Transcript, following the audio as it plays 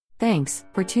Thanks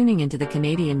for tuning into the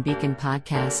Canadian Beacon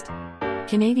podcast.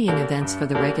 Canadian events for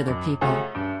the regular people.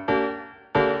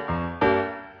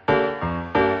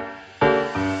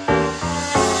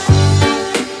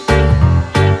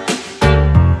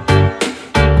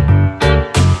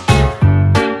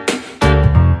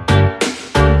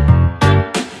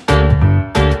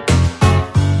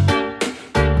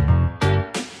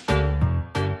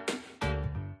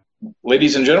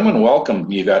 Ladies and gentlemen,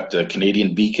 welcome. You got the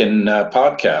Canadian Beacon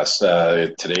podcast.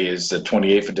 Today is the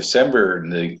 28th of December,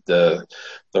 the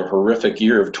horrific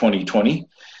year of 2020.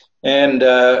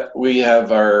 And we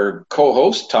have our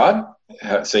co-host, Todd.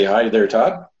 Say hi there,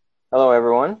 Todd. Hello,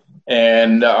 everyone.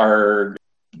 And our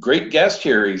great guest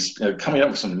here, he's coming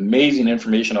up with some amazing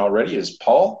information already, is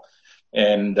Paul.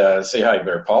 And say hi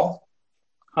there, Paul.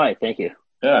 Hi, thank you.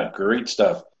 Yeah, great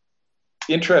stuff.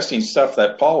 Interesting stuff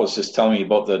that Paul was just telling me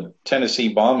about the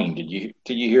Tennessee bombing. Did you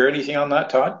hear anything on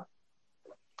that, Todd?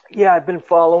 Yeah, I've been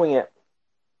following it.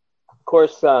 Of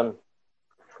course,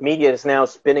 media is now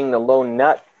spinning the lone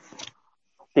nut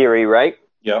theory, right?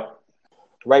 Yep.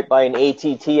 Right by an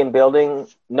AT&T building,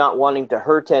 not wanting to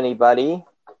hurt anybody.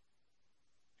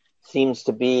 Seems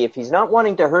to be, if he's not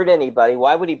wanting to hurt anybody,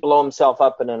 why would he blow himself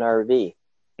up in an RV?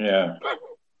 Yeah.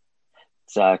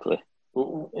 Exactly.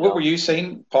 What were you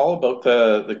saying, Paul, about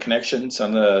the connections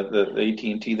on the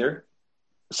AT&T there?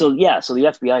 So the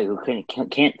FBI, who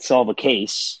can't solve a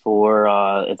case for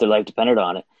if their life depended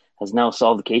on it, has now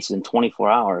solved the case in 24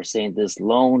 hours, saying this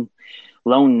lone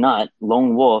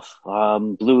wolf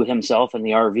blew himself and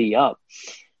the RV up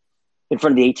in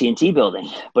front of the AT&T building.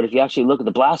 But if you actually look at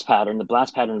the blast pattern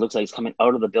looks like it's coming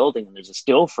out of the building, and there's a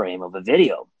still frame of a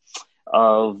video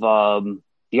of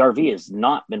the RV has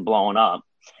not been blown up.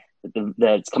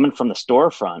 That's coming from the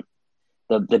storefront.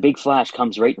 The big flash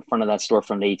comes right in front of that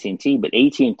storefront AT&T, but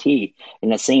AT&T in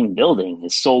the same building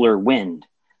is Solar Wind.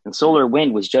 And Solar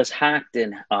Wind was just hacked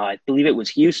in, I believe it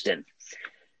was Houston.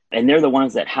 And they're the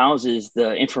ones that houses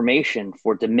the information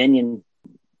for Dominion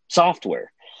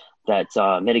software that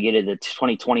mitigated the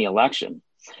 2020 election.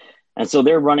 And so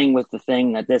they're running with the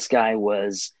thing that this guy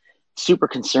was super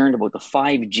concerned about the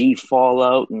 5G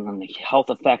fallout and the health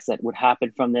effects that would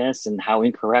happen from this and how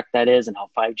incorrect that is and how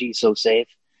 5G is so safe.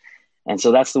 And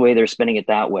so that's the way they're spinning it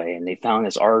that way. And they found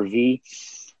this RV.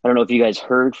 I don't know if you guys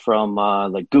heard from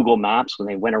like Google Maps when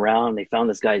they went around, they found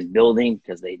this guy's building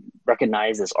because they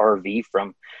recognized this RV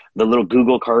from the little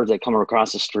Google cards that come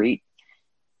across the street.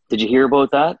 Did you hear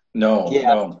about that? No.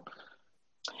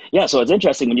 Yeah, so it's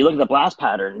interesting. When you look at the blast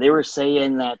pattern, they were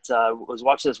saying that, I was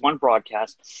watching this one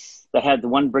broadcast that had the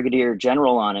one brigadier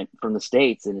general on it from the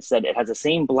States, and it said it has the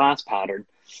same blast pattern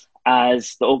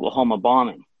as the Oklahoma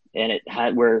bombing. And it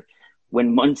had where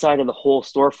when one side of the whole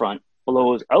storefront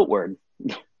blows outward,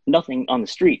 nothing on the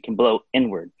street can blow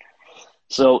inward.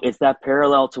 So it's that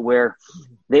parallel to where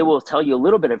they will tell you a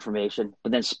little bit of information,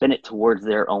 but then spin it towards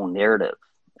their own narrative.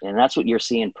 And that's what you're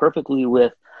seeing perfectly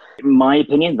with, in my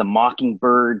opinion, the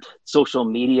Mockingbird social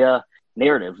media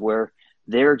narrative, where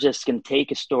they're just going to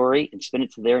take a story and spin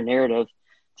it to their narrative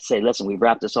to say, listen, we've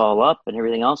wrapped this all up and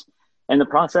everything else. And the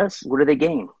process, what do they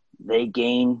gain? They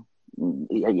gain,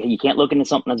 you can't look into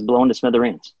something that's blown to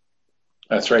smithereens.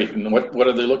 That's right. And what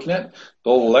are they looking at? The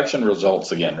whole election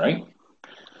results again, right?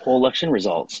 Whole election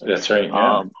results. That's right.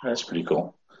 Yeah, that's pretty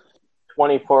cool.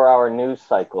 24-hour news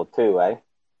cycle too, eh?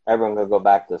 Everyone will go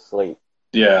back to sleep.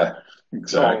 Yeah,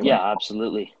 exactly. Yeah,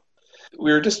 absolutely.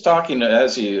 We were just talking,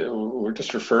 we're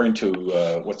just referring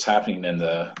to what's happening in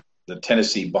the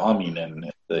Tennessee bombing and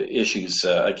the issues,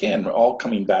 again, all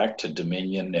coming back to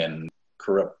Dominion and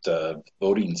corrupt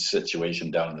voting situation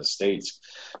down in the States,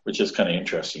 which is kind of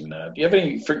interesting. Do you have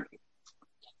any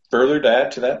further to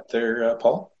add to that there,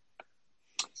 Paul?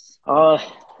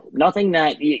 Nothing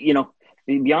that,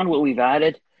 beyond what we've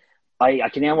added. I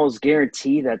can almost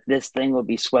guarantee that this thing will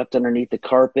be swept underneath the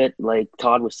carpet, like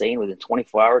Todd was saying, within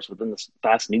 24 hours within the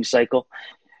fast news cycle.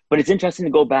 But it's interesting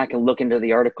to go back and look into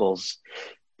the articles. I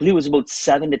believe it was about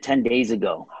 7 to 10 days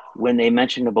ago when they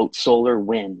mentioned about Solar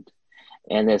Wind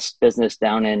and this business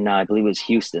down in, I believe it was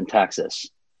Houston, Texas.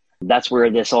 That's where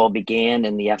this all began,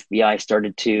 and the FBI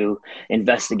started to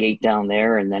investigate down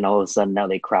there, and then all of a sudden now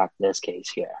they cracked this case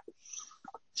here.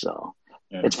 So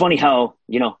It's funny how,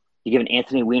 you give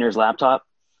Anthony Weiner's laptop,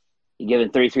 you give him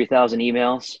 33,000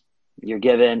 emails, you're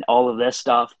given all of this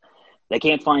stuff. They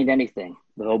can't find anything.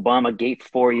 The Obama gate for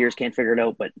 4 years can't figure it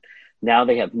out, but now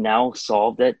they have now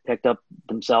solved it, picked up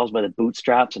themselves by the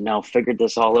bootstraps, and now figured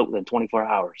this all out within 24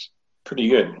 hours. Pretty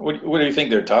good. What do you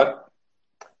think there, Todd?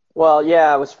 Well,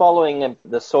 yeah, I was following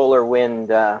the Solar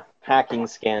Wind hacking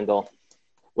scandal.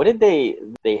 What did they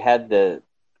had the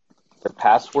their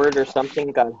password or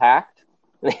something got hacked.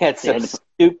 They had some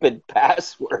stupid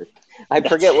password. I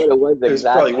forget what it was exactly. It was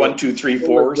probably 1, 2, 3,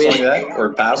 4 or something like that,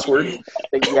 or password.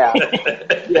 Yeah.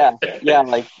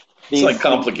 Like it's like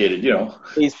complicated, you know.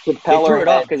 These propeller. They threw it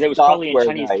off because it was probably a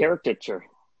Chinese caricature.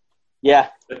 Yeah.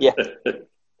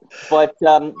 But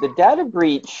the data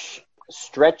breach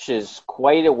stretches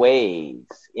quite a ways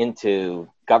into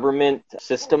government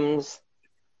systems,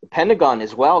 the Pentagon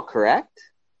as well, correct?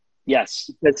 Yes.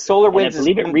 But SolarWinds, I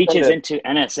believe it reaches into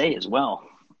NSA as well.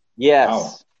 Yes.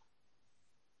 Wow.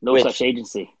 No such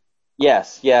agency.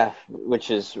 Yes, yeah, which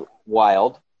is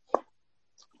wild.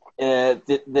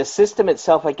 The system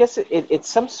itself, I guess it's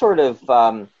some sort of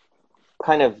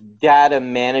kind of data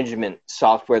management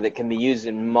software that can be used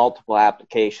in multiple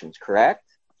applications, correct?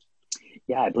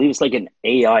 Yeah, I believe it's like an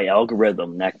AI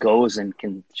algorithm that goes and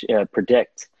can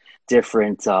predict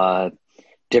different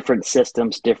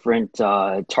systems, different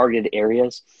targeted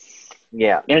areas.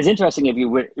 Yeah. And it's interesting if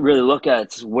you really look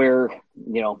at where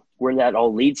that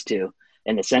all leads to,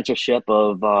 and the censorship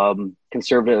of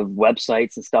conservative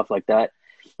websites and stuff like that,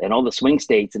 and all the swing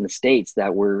states in the States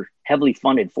that were heavily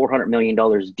funded, $400 million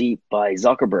deep by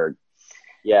Zuckerberg.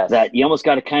 Yes. That you almost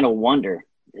got to kind of wonder,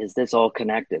 is this all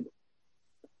connected?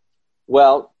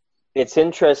 Well, it's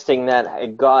interesting that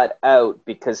it got out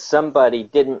because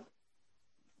whoever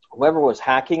was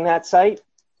hacking that site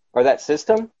or that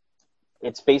system,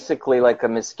 it's basically like a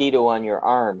mosquito on your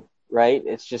arm, right?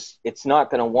 It's not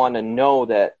going to want to know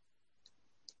that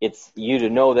it's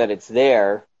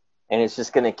there, and it's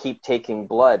just going to keep taking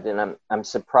blood. And I'm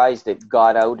surprised it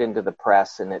got out into the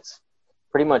press and it's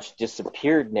pretty much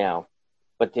disappeared now.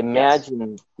 But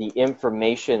imagine the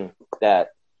information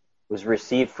that was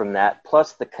received from that,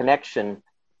 plus the connection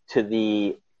to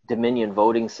the Dominion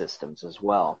voting systems as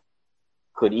well,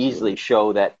 could easily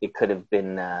show that it could have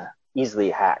been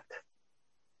easily hacked.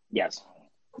 Yes.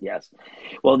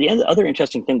 Well, the other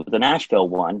interesting thing with the Nashville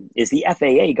one is the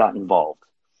FAA got involved.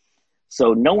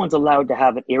 So no one's allowed to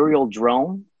have an aerial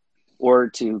drone or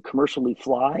to commercially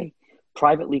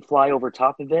privately fly over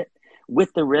top of it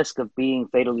with the risk of being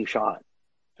fatally shot.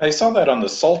 I saw that on the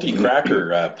Salty Cracker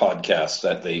podcast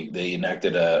that they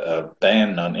enacted a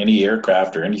ban on any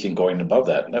aircraft or anything going above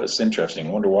that. That was interesting. I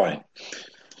wonder why.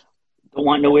 Don't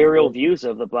want no aerial views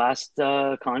of the blast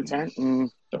content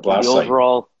and the blast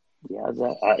overall. Yeah,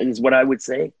 that is what I would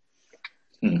say.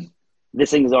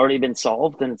 This thing has already been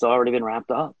solved and it's already been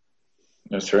wrapped up.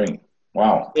 That's right.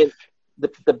 Wow.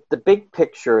 The big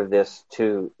picture of this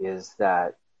too is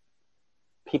that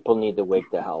people need to wake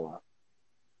the hell up,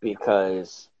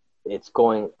 because it's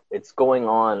going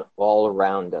on all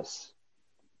around us.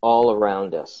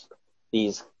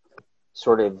 These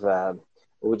sort of what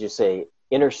would you say,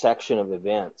 intersection of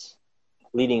events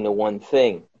leading to one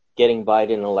thing: getting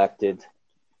Biden elected,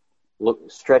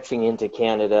 stretching into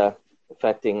Canada,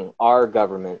 affecting our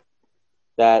government.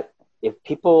 That if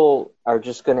people are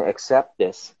just going to accept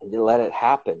this and let it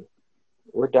happen,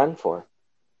 we're done for.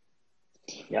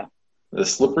 Yeah. The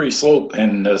slippery slope,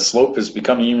 and the slope is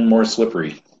becoming even more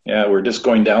slippery. Yeah, we're just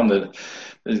going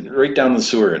right down the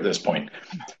sewer at this point.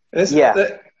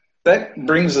 That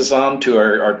brings us on to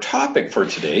our topic for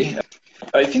today.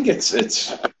 I think it's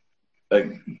a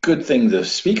good thing to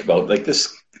speak about. Like,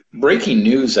 this breaking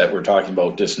news that we're talking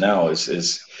about just now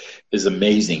is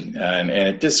amazing, and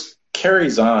it just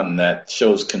carries on. That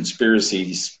shows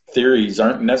conspiracy theories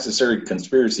aren't necessarily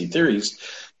conspiracy theories,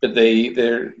 but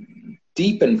they're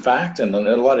deep in fact and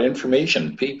a lot of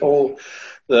information. People,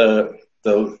 the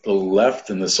left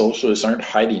and the socialists aren't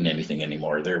hiding anything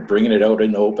anymore. They're bringing it out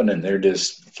in the open and they're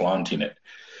just flaunting it.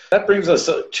 That brings us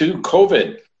to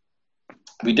COVID.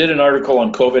 We did an article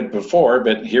on COVID before,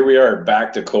 but here we are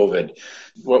back to COVID.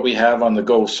 What we have on the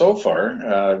go so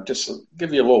far, just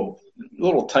give you a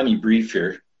little tiny brief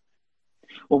here.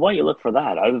 Well, while you look for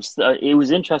that, it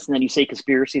was interesting that you say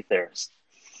conspiracy theorists.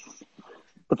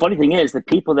 The funny thing is, the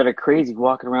people that are crazy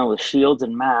walking around with shields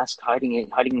and masks,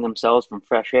 hiding themselves from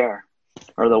fresh air,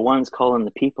 are the ones calling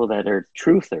the people that are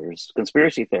truthers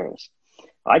conspiracy theorists.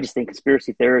 I just think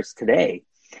conspiracy theorists today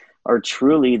are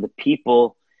truly the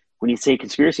people. When you say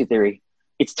conspiracy theory,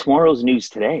 it's tomorrow's news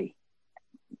today.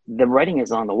 The writing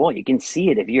is on the wall. You can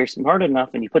see it if you're smart enough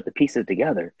and you put the pieces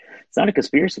together. It's not a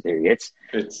conspiracy theory.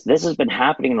 This has been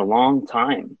happening in a long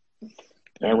time.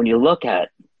 And when you look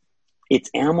at it's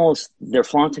almost, they're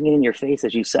flaunting it in your face,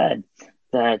 as you said,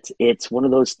 that it's one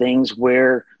of those things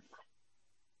where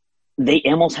they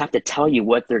almost have to tell you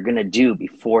what they're going to do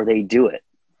before they do it.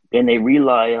 And they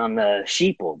rely on the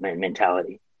sheeple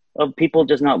mentality of people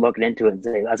just not looking into it and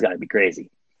say, that's got to be crazy.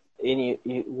 And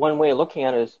one way of looking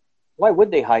at it is, why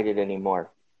would they hide it anymore?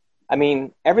 I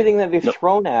mean, everything that they've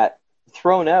thrown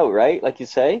out, right? Like you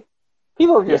say,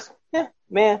 people are just,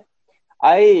 man.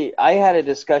 I had a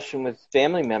discussion with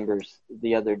family members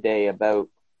the other day about,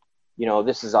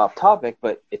 this is off topic,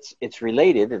 but it's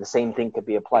related, and the same thing could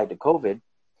be applied to COVID,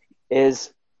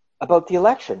 is about the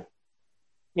election.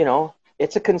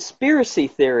 It's a conspiracy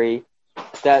theory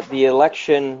that the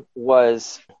election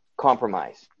was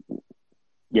compromised.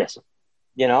 Yes.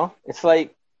 It's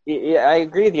like, I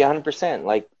agree with you 100%.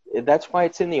 Like, that's why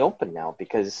it's in the open now,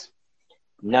 because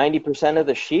 90% of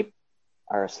the sheep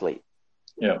are asleep.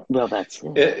 Yeah. Well, that's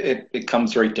it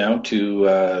comes right down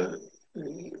to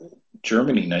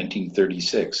Germany,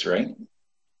 1936, right?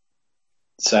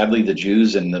 Sadly, the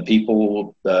Jews and the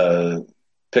people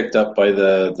picked up by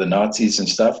the Nazis and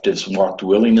stuff just walked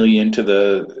willingly into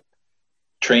the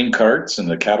train carts and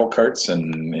the cattle carts,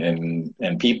 and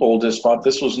people just thought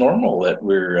this was normal, that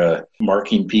we're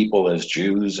marking people as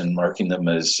Jews and marking them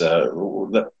as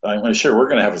I'm sure we're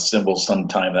going to have a symbol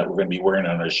sometime that we're going to be wearing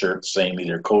on our shirts saying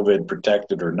either COVID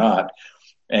protected or not,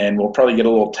 and we'll probably get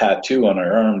a little tattoo on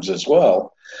our arms as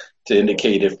well to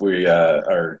indicate if we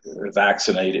are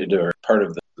vaccinated or part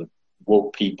of the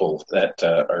woke people that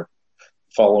are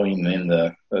following in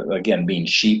the again being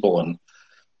sheeple and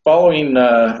following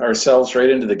ourselves right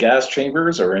into the gas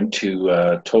chambers or into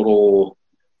total,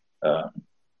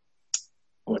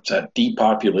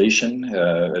 depopulation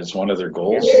as one of their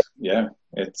goals. Yeah,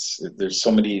 there's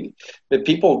so many that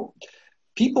people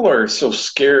are so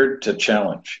scared to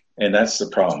challenge, and that's the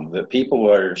problem. That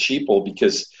people are sheeple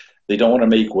because they don't want to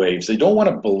make waves. They don't want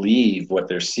to believe what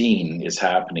they're seeing is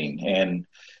happening, and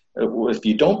if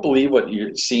you don't believe what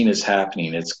you're seeing is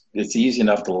happening, it's easy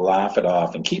enough to laugh it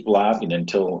off and keep laughing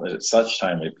until at such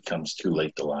time it becomes too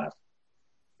late to laugh.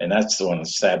 And that's the one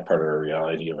sad part of our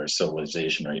reality of our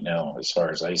civilization right now, as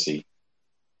far as I see.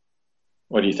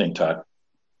 What do you think, Todd?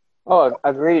 Oh,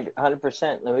 agreed,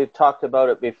 100%. And we've talked about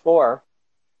it before.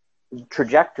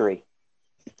 Trajectory.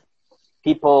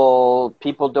 People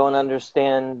don't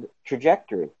understand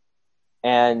trajectory.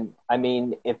 And I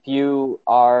mean, if you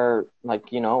are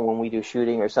like, when we do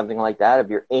shooting or something like that,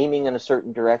 if you're aiming in a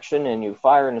certain direction and you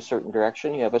fire in a certain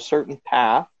direction, you have a certain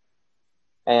path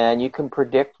and you can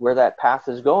predict where that path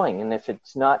is going. And if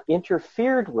it's not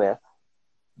interfered with,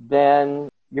 then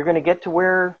you're going to get to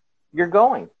where you're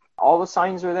going. All the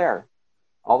signs are there.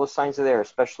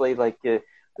 Especially like, I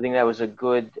think that was a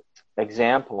good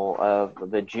example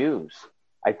of the Jews.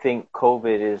 I think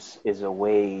COVID is a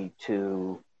way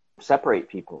to separate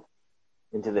people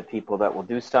into the people that will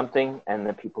do something and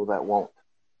the people that won't.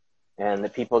 And the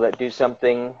people that do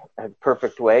something a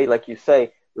perfect way, like you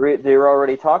say, they're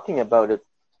already talking about it,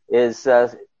 is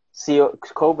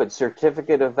COVID,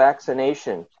 Certificate of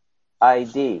Vaccination,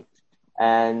 ID.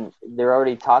 And they're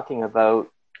already talking about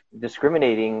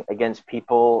discriminating against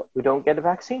people who don't get a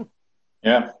vaccine.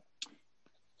 Yeah.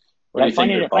 What do you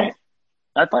think, Paul?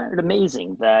 I find it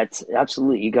amazing that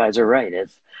absolutely you guys are right.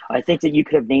 I think that you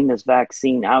could have named this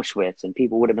vaccine Auschwitz and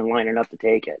people would have been lining up to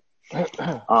take it.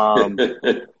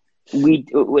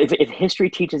 If history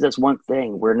teaches us one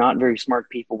thing, we're not very smart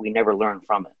people. We never learn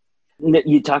from it.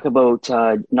 You talk about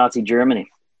Nazi Germany.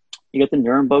 You get the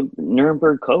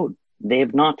Nuremberg Code. They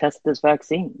have not tested this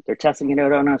vaccine. They're testing it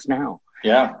out on us now.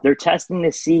 Yeah. They're testing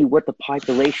to see what the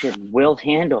population will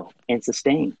handle and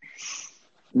sustain.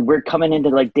 We're coming into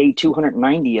like day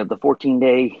 290 of the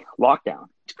 14-day lockdown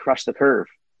to crush the curve.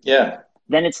 Yeah.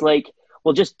 Then it's like,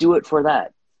 well, just do it for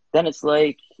that. Then it's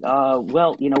like,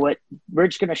 well, you know what? We're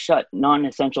just going to shut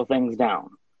non-essential things down.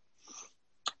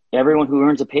 Everyone who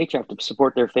earns a paycheck to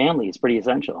support their family is pretty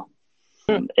essential.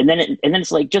 And then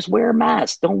it's like, just wear a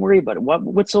mask. Don't worry about it.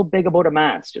 What's so big about a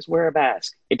mask? Just wear a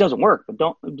mask. It doesn't work, but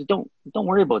don't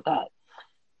worry about that.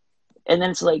 And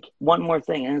then it's like one more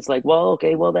thing, and it's like, well,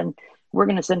 okay, well then we're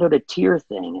going to send out a tier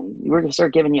thing, and we're going to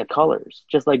start giving you colors,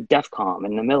 just like DEFCON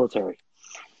in the military.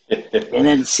 And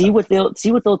then see what they'll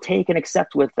take and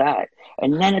accept with that.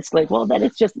 And then it's like, well, then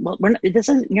it's just, well,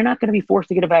 you're not going to be forced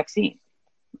to get a vaccine.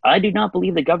 I do not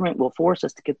believe the government will force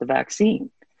us to get the vaccine,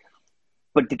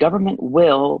 but the government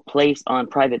will place on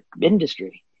private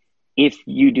industry. If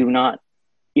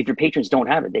your patrons don't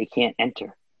have it, they can't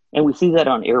enter. And we see that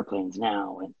on airplanes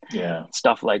now and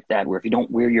stuff like that, where if you don't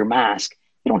wear your mask,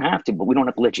 you don't have to, but we don't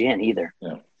have to let you in either.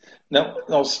 Yeah.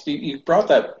 No, you brought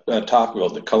that talk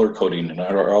about the color coding and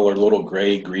all our little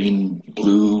gray, green,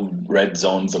 blue, red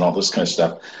zones and all this kind of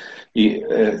stuff.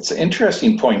 It's an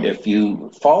interesting point. If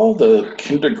you follow the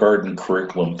kindergarten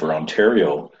curriculum for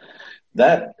Ontario,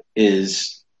 that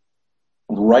is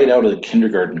right out of the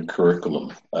kindergarten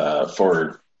curriculum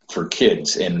for for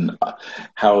kids, and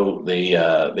how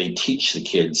they teach the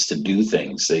kids to do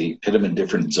things. They put them in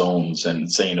different zones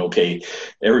and saying, okay,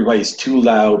 everybody's too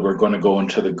loud, we're going to go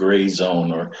into the gray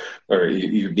zone, or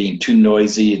you're being too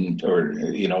noisy, and or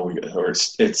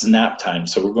it's nap time,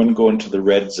 so we're going to go into the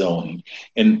red zone.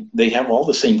 And they have all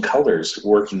the same colors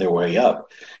working their way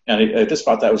up. And I just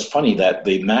thought that was funny that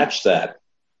they matched that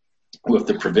with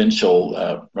the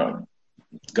provincial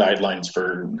guidelines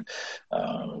for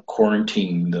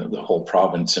quarantine the whole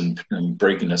province and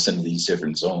breaking us into these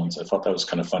different zones. I thought that was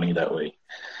kind of funny that way.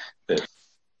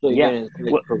 So you're in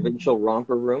the provincial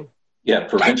romper room? Yeah,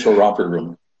 provincial romper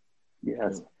room.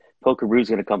 Yes. Pokeroo's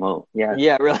going to come out. Yeah.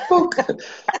 Yeah, really.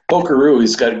 Pokeroo,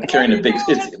 he's got carrying a big,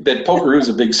 but Pokeroo's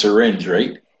a big syringe,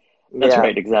 right? That's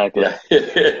right, exactly. Yeah.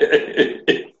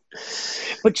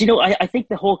 But, I think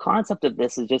the whole concept of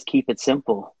this is just keep it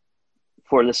simple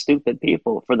for the stupid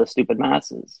people, for the stupid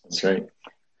masses. That's right.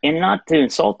 And not to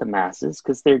insult the masses,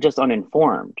 because they're just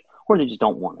uninformed or they just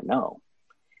don't want to know.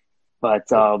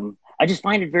 But I just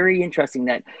find it very interesting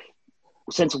that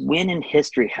since when in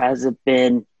history has it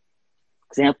been,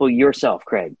 example, yourself,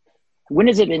 Craig, when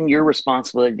has it been your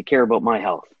responsibility to care about my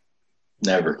health?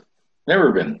 Never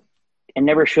been. And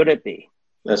never should it be.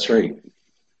 That's right.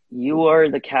 You are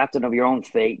the captain of your own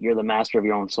fate. You're the master of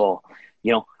your own soul.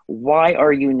 Why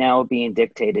are you now being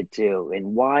dictated to?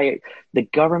 And why the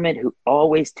government, who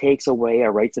always takes away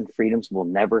our rights and freedoms, will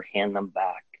never hand them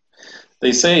back?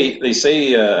 They say,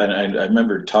 and I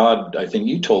remember, Todd, I think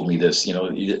you told me this,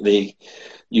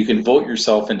 you can vote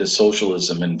yourself into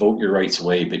socialism and vote your rights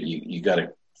away, but you got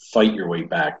to fight your way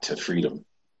back to freedom.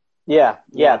 Yeah,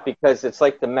 because it's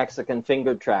like the Mexican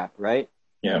finger trap, right?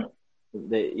 Yeah.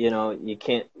 You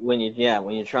can't, when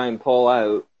you try and pull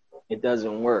out, it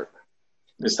doesn't work.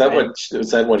 Is that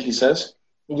what he says?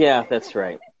 Yeah, that's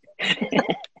right.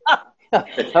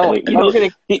 We're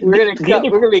gonna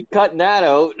be cutting that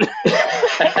out.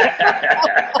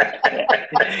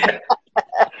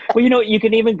 Well, you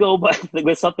can even go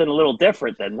with something a little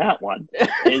different than that one.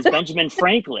 Is Benjamin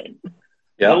Franklin.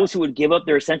 Yeah. Those who would give up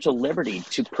their essential liberty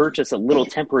to purchase a little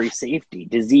temporary safety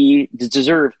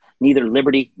deserve neither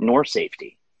liberty nor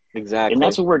safety. Exactly. And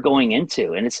that's what we're going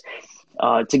into. And it's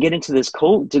to get into this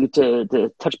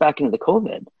to touch back into the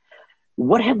COVID.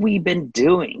 What have we been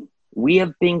doing? We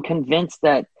have been convinced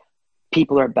that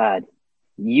people are bad.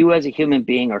 You as a human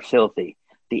being are filthy.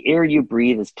 The air you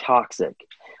breathe is toxic.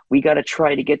 We got to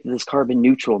try to get to this carbon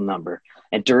neutral number.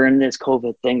 And during this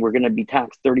COVID thing, we're going to be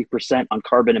taxed 30% on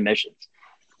carbon emissions.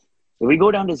 If we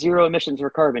go down to zero emissions for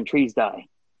carbon, trees die.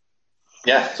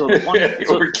 Yeah,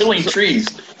 we're killing trees.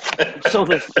 So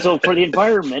for the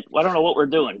environment, I don't know what we're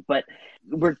doing, but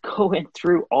we're going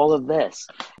through all of this.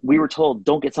 We were told,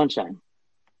 don't get sunshine.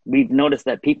 We've noticed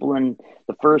that people in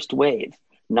the first wave,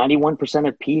 91%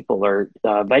 of people are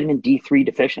vitamin D3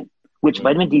 deficient, which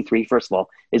vitamin D3, first of all,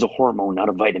 is a hormone, not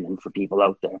a vitamin for people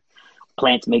out there.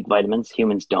 Plants make vitamins,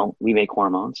 humans don't. We make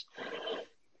hormones.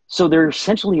 So they're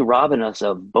essentially robbing us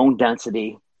of bone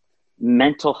density,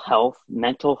 mental health,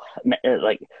 the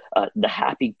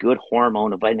happy, good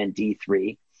hormone of vitamin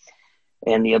D3,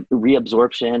 and the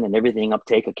reabsorption and everything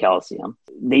uptake of calcium.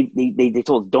 They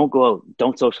told us, don't go out,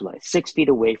 don't socialize, 6 feet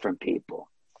away from people.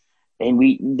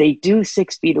 And they do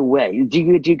 6 feet away. Do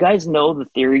you guys know the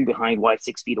theory behind why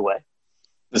 6 feet away?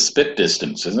 The spit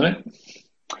distance, isn't it?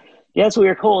 Yeah, that's what we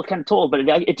were kind of told, but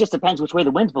it just depends which way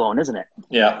the wind's blowing, isn't it?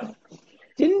 Yeah.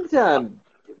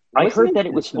 I heard that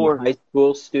it was for high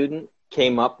school student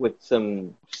came up with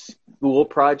some school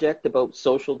project about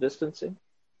social distancing.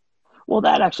 Well,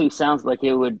 that actually sounds like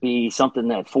it would be something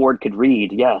that Ford could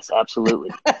read. Yes, absolutely.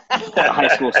 A high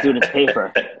school student's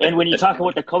paper. And when you talk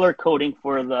about the color coding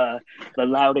for the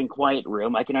loud and quiet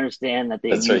room, I can understand that they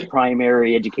use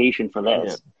primary education for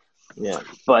this. Yeah.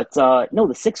 But no,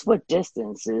 the 6 foot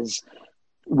distance is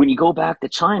when you go back to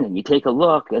China and you take a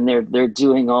look, and they're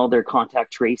doing all their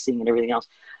contact tracing and everything else.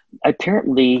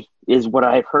 Apparently, is what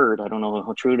I've heard. I don't know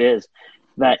how true it is.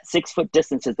 That 6 foot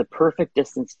distance is the perfect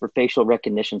distance for facial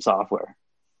recognition software.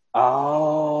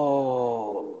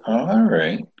 Oh. All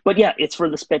right. But yeah, it's for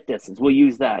the spit distance. We'll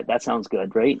use that. That sounds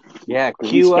good, right? Yeah,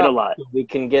 queue up. A lot. We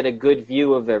can get a good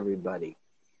view of everybody.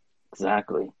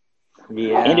 Exactly.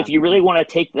 Yeah. And if you really want to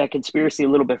take that conspiracy a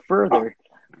little bit further,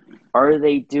 are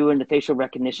they doing the facial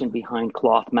recognition behind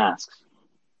cloth masks?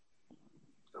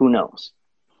 Who knows?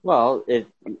 Well,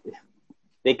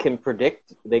 they can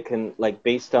predict,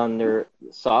 based on their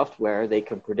software, they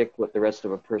can predict what the rest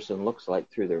of a person looks like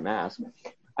through their mask.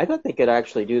 I thought they could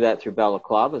actually do that through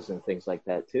balaclavas and things like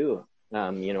that too.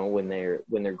 When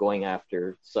they're going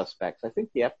after suspects. I think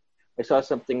I saw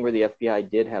something where the FBI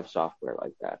did have software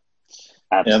like that.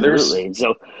 Absolutely. And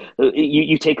so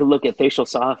you take a look at facial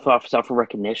software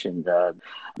recognition, the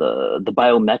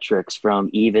biometrics from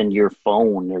even your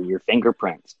phone or your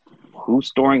fingerprints. Who's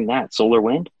storing that? Solar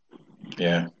Wind?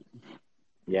 Yeah.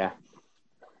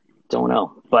 Don't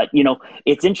know. But,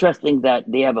 it's interesting that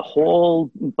they have a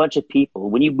whole bunch of people.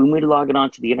 When we log it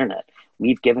onto the internet,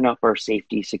 we've given up our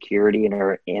safety, security, and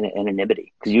our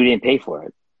anonymity because you didn't pay for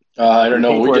it. I don't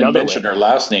know. We didn't mention our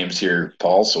last names here,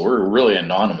 Paul, so we're really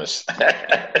anonymous.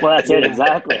 Well, that's it,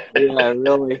 exactly. Yeah,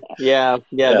 really. Yeah. I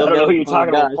don't know who you're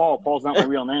talking about, Paul. Paul's not my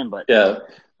real name, but yeah,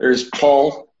 there's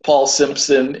Paul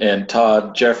Simpson and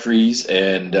Todd Jeffries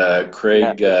and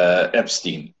Craig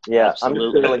Epstein. Yeah,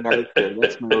 Absolutely. I'm just feeling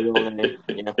that's my real name.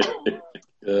 Yeah.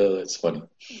 Oh, that's funny.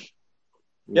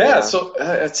 Yeah, so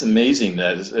that's amazing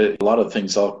that a lot of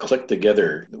things all click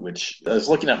together, which I was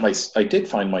looking at I did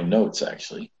find my notes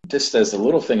actually, just as a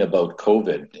little thing about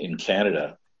COVID in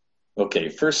Canada. Okay,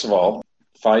 first of all,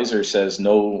 Pfizer says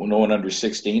no one under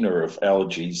 16 or of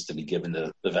allergies to be given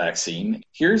the vaccine.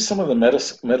 Here's some of the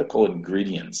medical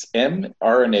ingredients.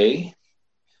 mRNA,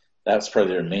 that's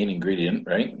probably their main ingredient,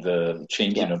 right? The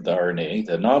changing of the RNA.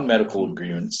 The non-medical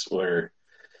ingredients were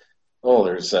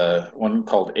there's one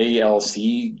called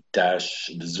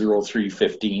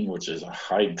ALC-0315, which is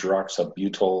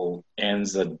hydroxybutyl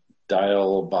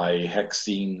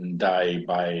anzadylbihexene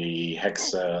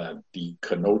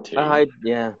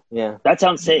dibihexadecanoate. Yeah. that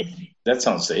sounds safe. That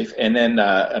sounds safe. And then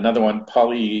another one,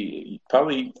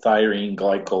 polythyrene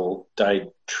glycol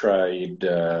ditride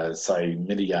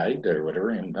or whatever,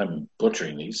 and I'm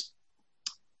butchering these.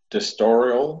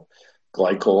 Dysteryl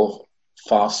glycol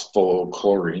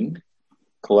phosphochlorine,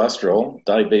 cholesterol,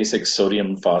 dibasic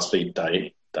sodium phosphate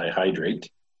dihydrate,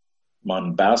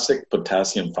 mombasic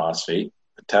potassium phosphate,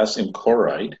 potassium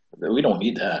chloride, we don't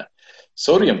need that,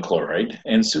 sodium chloride,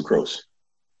 and sucrose.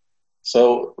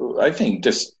 So I think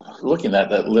just looking at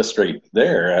that list right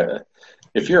there,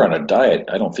 if you're on a diet,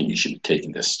 I don't think you should be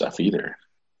taking this stuff either.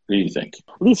 What do you think?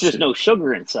 At least there's no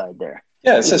sugar inside there.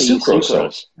 Yeah, it says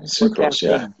sucrose. Sucrose,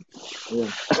 yeah.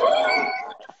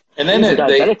 And then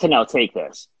diabetic to now take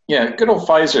this. Yeah, good old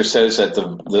Pfizer says that the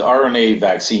RNA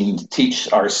vaccine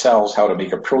teach our cells how to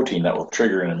make a protein that will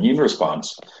trigger an immune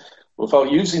response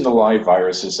without using the live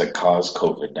viruses that cause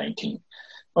COVID-19.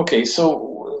 Okay,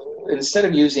 so instead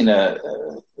of using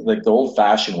like the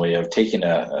old-fashioned way of taking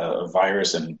a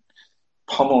virus and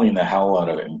pummeling the hell out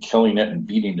of it and killing it and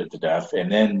beating it to death, and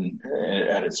then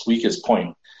at its weakest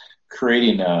point,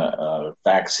 creating a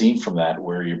vaccine from that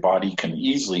where your body can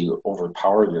easily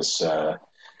overpower this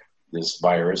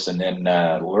virus and then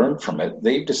learn from it.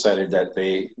 They've decided that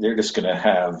they're just going to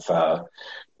have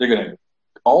they're going to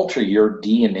alter your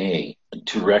DNA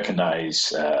to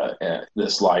recognize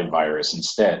this live virus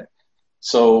instead.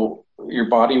 So your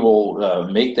body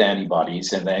will make the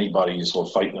antibodies, and the antibodies will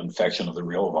fight the infection of the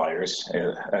real virus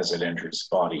as it enters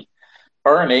the body.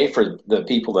 RNA, for the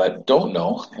people that don't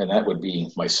know, and that would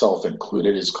be myself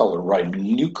included, is called a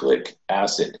ribonucleic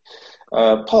acid.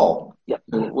 Paul,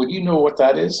 would you know what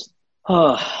that is?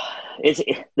 It's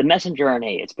the messenger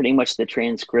RNA. It's pretty much the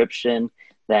transcription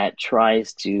that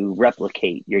tries to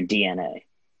replicate your DNA.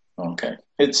 Okay.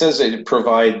 It says it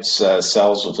provides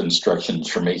cells with instructions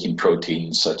for making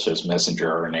proteins such as messenger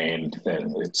RNA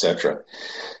and et cetera.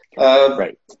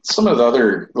 Right. Some of the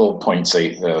other little points,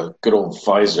 good old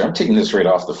Pfizer. I'm taking this right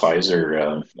off the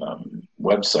Pfizer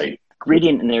website.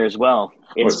 Ingredient in there as well.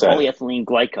 It's polyethylene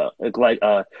glycol,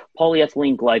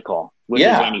 which is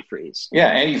antifreeze.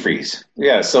 Yeah, antifreeze.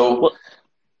 Yeah, so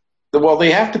well,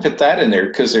 they have to put that in there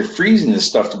because they're freezing this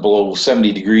stuff to below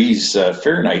 70 degrees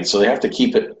Fahrenheit, so they have to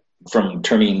keep it from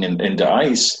turning into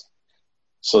ice.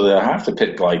 So they'll have to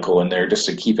put glycol in there just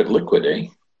to keep it liquid, eh?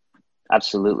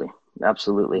 Absolutely.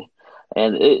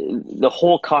 And the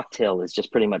whole cocktail is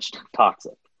just pretty much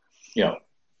toxic. Yeah.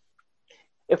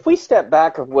 If we step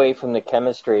back away from the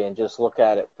chemistry and just look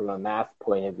at it from a math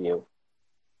point of view,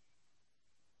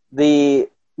 the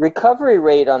recovery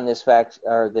rate on this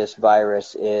this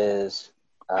virus is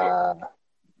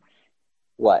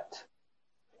what?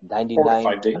 99? 4 to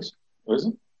 5 days, was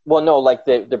it? Well, no, like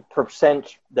the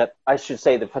percent that I should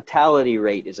say the fatality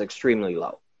rate is extremely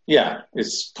low. Yeah,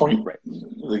 it's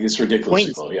it's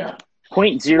ridiculously low. Yeah,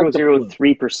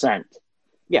 0.003%.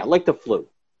 Yeah, like the flu.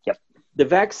 Yep. The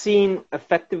vaccine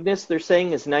effectiveness they're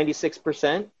saying is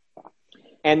 96%,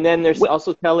 and then they're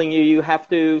also telling you have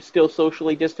to still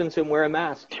socially distance and wear a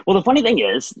mask. Well, the funny thing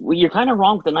is, you're kind of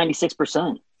wrong with the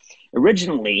 96%.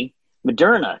 Originally,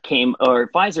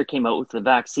 Pfizer came out with the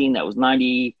vaccine that was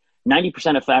 90%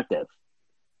 effective.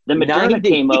 Then Moderna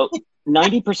came out.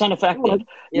 90% effective.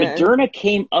 Yeah. Moderna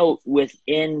came out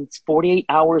within 48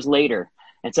 hours later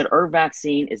and said our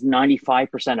vaccine is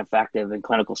 95% effective in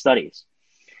clinical studies.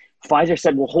 Pfizer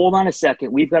said, well, hold on a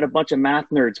second. We've got a bunch of math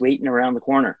nerds waiting around the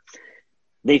corner.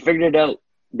 They figured it out.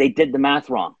 They did the math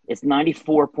wrong. It's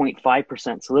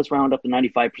 94.5%. So let's round up to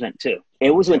 95% too.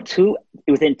 It was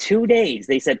within 2 days,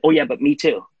 they said, oh yeah, but me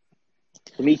too.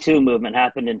 The Me Too movement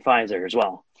happened in Pfizer as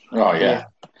well. Oh yeah.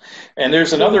 And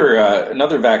there's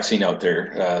another vaccine out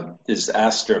there, is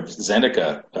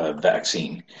AstraZeneca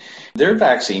vaccine. Their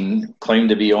vaccine claimed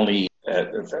to be only,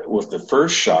 with the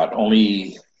first shot,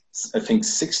 only I think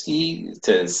 60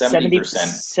 to 70%.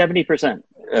 70%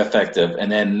 effective, and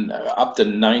then up to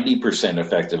 90%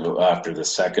 effective after the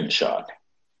second shot.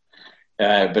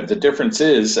 But the difference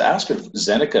is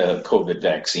AstraZeneca COVID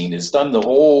vaccine is done the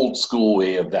old school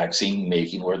way of vaccine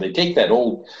making, where they take that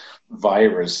old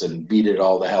virus and beat it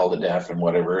all the hell to death and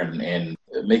whatever, and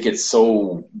make it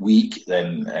so weak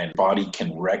and body can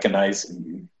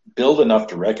build enough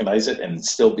to recognize it and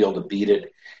still be able to beat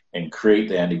it and create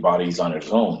the antibodies on its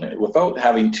own without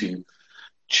having to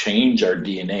change our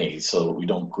DNA so that we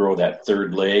don't grow that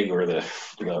third leg or the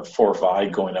fourth eye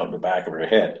going out the back of our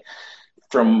head.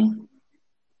 From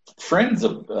friends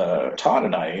of Todd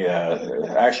and I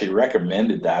actually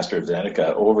recommended the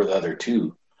AstraZeneca over the other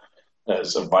two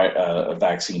as a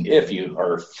vaccine if you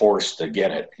are forced to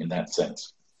get it in that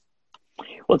sense.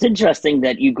 Well, it's interesting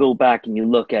that you go back and you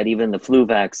look at even the flu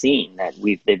vaccine that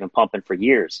they've been pumping for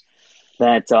years,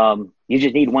 that you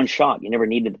just need one shot. You never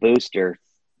needed the booster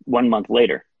 1 month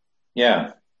later.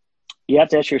 Yeah. You have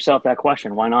to ask yourself that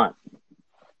question. Why not?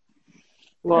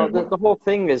 Well, the whole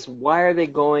thing is, why are they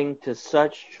going to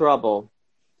such trouble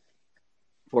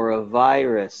for a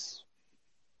virus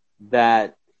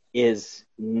that is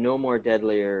no more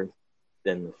deadlier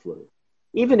than the flu?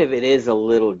 Even if it is a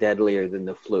little deadlier than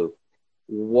the flu,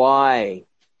 why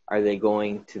are they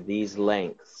going to these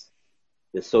lengths?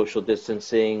 The social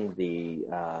distancing, the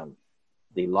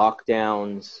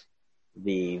lockdowns,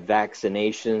 the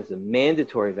vaccinations, the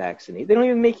mandatory vaccination. They don't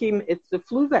even make him. It's the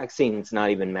flu vaccine. It's not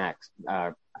even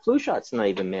flu shot's not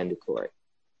even mandatory.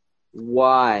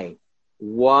 Why?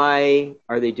 Why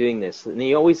are they doing this? And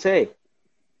they always say,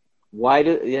 why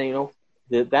do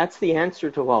that's the answer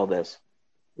to all this.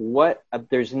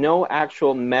 There's no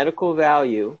actual medical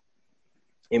value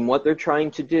in what they're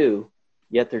trying to do,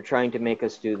 yet they're trying to make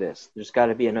us do this. There's got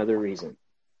to be another reason.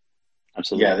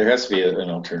 Absolutely. Yeah, there has to be an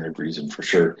alternative reason for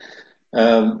sure.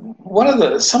 Some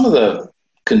of the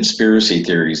conspiracy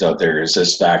theories out there is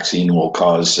this vaccine will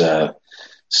cause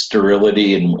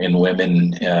sterility in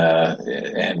women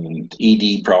and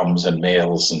ED problems in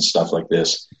males and stuff like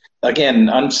this. Again,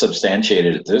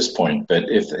 unsubstantiated at this point, but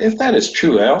if that is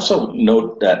true, I also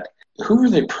note that who are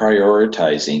they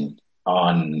prioritizing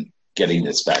on getting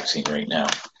this vaccine right now?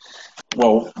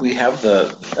 Well, we have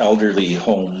the elderly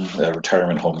home,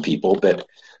 retirement home people, but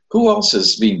who else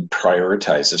is being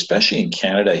prioritized, especially in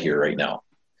Canada here right now?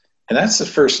 And that's the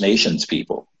First Nations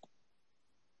people,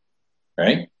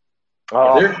 right?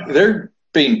 Oh. They're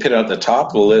being put at the top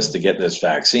of the list to get this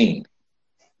vaccine.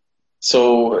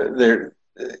 So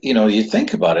you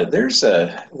think about it,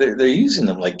 they're using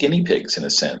them like guinea pigs in a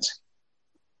sense,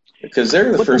 because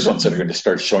they're the first ones that are going to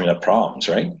start showing up problems,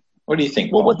 right? What do you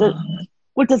think? Well,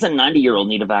 what does a 90-year-old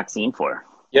need a vaccine for?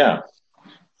 Yeah.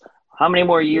 How many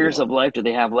more years of life do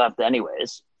they have left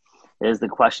anyways, is the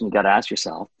question you got to ask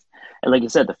yourself. And like you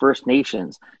said, the First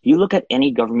Nations, you look at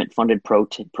any government-funded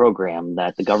program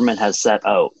that the government has set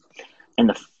out, and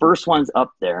the first ones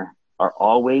up there are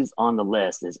always on the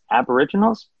list is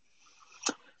Aboriginals,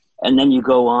 and then you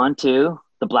go on to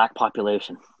the Black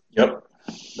population. Yep.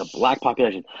 The Black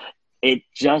population. It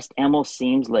just almost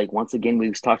seems like, once again,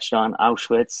 we've touched on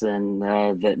Auschwitz and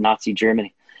the Nazi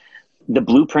Germany. The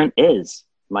blueprint is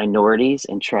minorities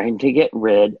and trying to get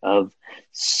rid of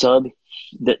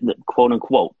the quote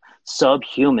unquote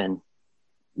subhuman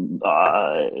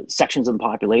sections of the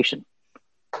population.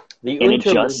 It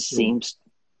just seems.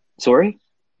 Sorry?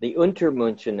 The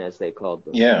Untermenschen, as they called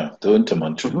them. Yeah, the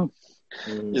Untermenschen.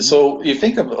 Mm-hmm. Mm-hmm. So you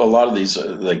think of a lot of these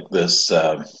like this.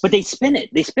 But they spin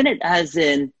it. They spin it as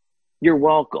in, you're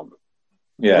welcome.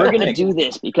 Yeah, we're going to do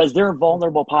this because they're a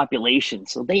vulnerable population,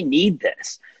 so they need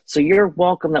this. So you're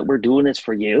welcome that we're doing this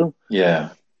for you. Yeah.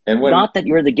 And not that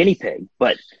you're the guinea pig,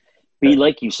 but we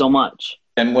like you so much.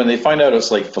 And when they find out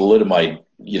it's like thalidomide,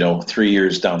 3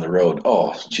 years down the road,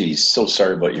 oh, geez, so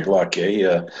sorry about your luck,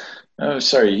 eh?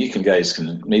 Sorry, you guys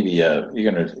can maybe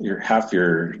you're half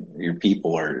your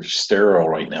people are sterile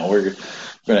right now. We're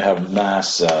going to have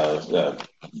mass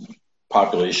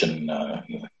population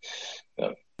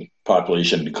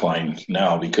population decline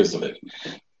now because of it.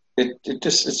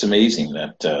 It's amazing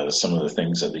that some of the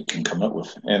things that they can come up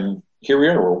with. And here we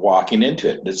are, we're walking into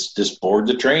it. Let's just board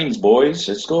the trains, boys.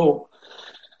 Let's go.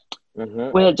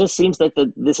 Mm-hmm. Well, it just seems like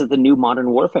this is the new modern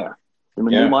warfare. The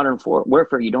new modern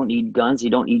warfare, you don't need guns, you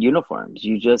don't need uniforms.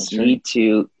 You just need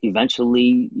to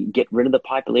eventually get rid of the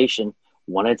population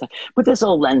one at a time. But this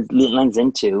all lends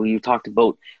into, you talked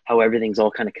about how everything's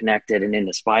all kind of connected and in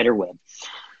the spider web.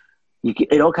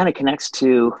 It all kind of connects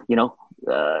to,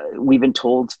 we've been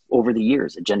told over the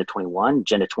years, Agenda 21,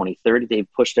 Agenda 2030,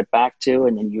 they've pushed it back to,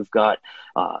 and then you've got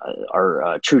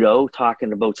our Trudeau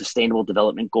talking about sustainable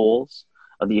development goals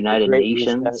of the United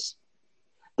Nations,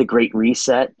 the Great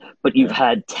Reset. But you've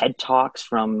had TED Talks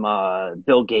from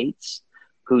Bill Gates,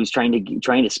 who's trying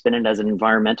to spin it as an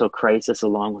environmental crisis,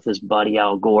 along with his buddy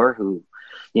Al Gore, who,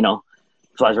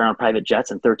 flies around private jets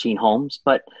and 13 homes.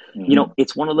 But,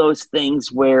 it's one of those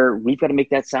things where we've got to make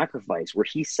that sacrifice, where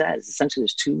he says, essentially,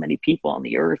 there's too many people on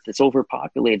the earth. It's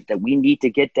overpopulated, that we need to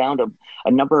get down to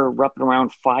a number roughly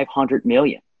around 500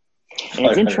 million. And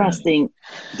it's interesting.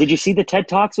 Did you see the TED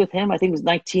Talks with him? I think it was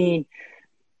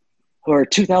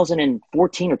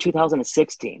 2014 or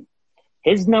 2016.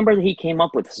 His number that he came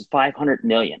up with is 500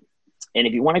 million. And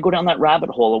if you want to go down that rabbit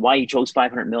hole of why he chose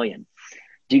 500 million,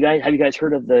 have you guys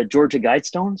heard of the Georgia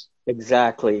Guidestones?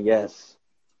 Exactly, yes.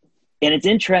 And it's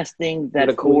interesting that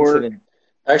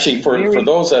actually, for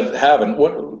those that haven't,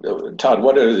 Todd,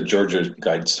 what are the Georgia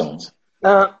Guidestones?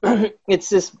 It's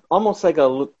this almost like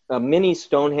a mini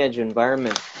Stonehenge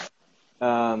environment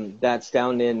that's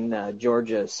down in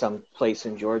Georgia, some place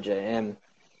in Georgia. And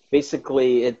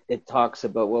basically it talks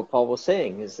about what Paul was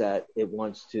saying, is that it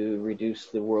wants to reduce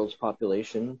the world's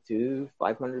population to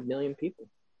 500 million people.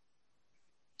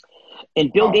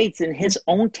 And Bill Gates, in his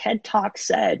own TED Talk,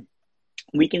 said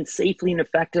we can safely and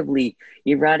effectively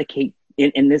eradicate,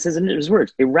 and this isn't his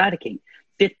words, eradicate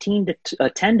 10 to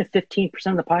 15%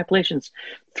 of the populations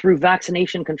through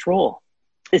vaccination control.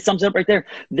 It sums it up right there.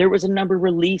 There was a number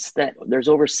released that there's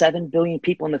over 7 billion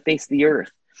people on the face of the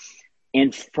earth.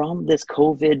 And from this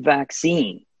COVID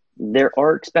vaccine, there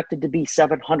are expected to be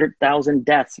 700,000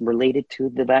 deaths related to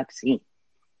the vaccine.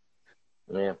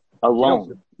 Yeah.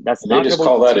 Alone. They just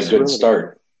call that a good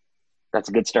start. That's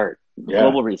a good start. Yeah.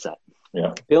 Global reset.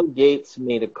 Yeah. Bill Gates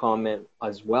made a comment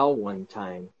as well one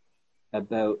time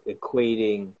about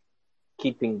equating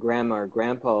keeping grandma or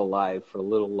grandpa alive for a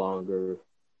little longer.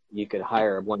 You could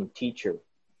hire one teacher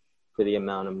for the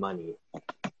amount of money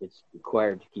it's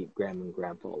required to keep grandma and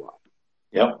grandpa alive.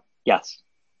 Yep. Yes.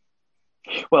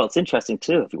 Well, it's interesting,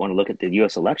 too, if you want to look at the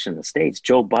U.S. election in the States.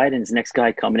 Joe Biden's next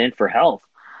guy coming in for health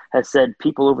has said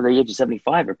people over the age of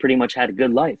 75 have pretty much had a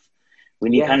good life.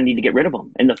 We kind of need to get rid of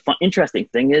them. And the interesting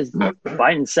thing is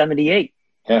Biden's 78.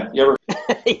 Yeah.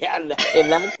 Yeah, in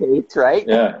that case, right?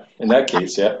 Yeah, in that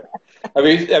case, yeah.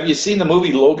 Have you seen the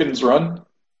movie Logan's Run?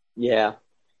 Yeah.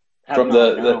 From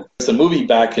the movie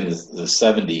back in the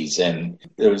 70s, and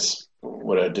there was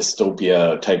a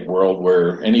dystopia type world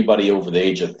where anybody over the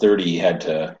age of 30 had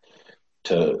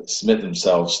to submit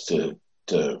themselves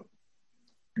to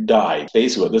die.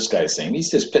 Basically what this guy's saying,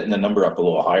 he's just putting the number up a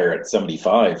little higher at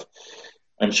 75.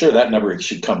 I'm sure that number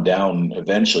should come down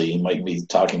eventually. He might be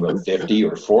talking about 50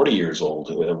 or 40 years old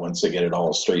once they get it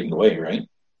all straightened away, right?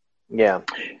 Yeah.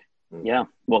 Yeah.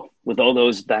 Well, with all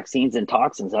those vaccines and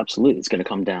toxins, absolutely, it's going to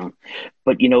come down.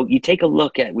 But, you take a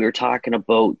look at, we were talking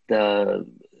about the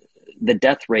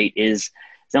death rate is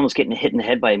almost getting hit in the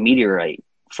head by a meteorite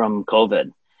from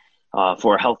COVID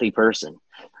for a healthy person.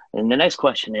 And the next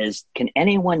question is, can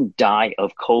anyone die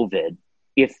of COVID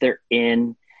if they're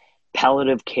in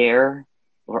palliative care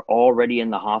or already in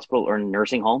the hospital or in a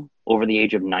nursing home over the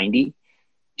age of 90?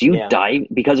 Do you die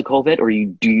because of COVID, or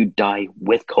do you die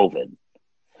with COVID?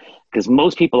 Because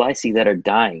most people I see that are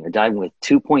dying with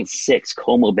 2.6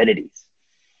 comorbidities.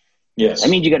 Yes. That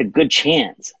means you got a good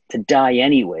chance to die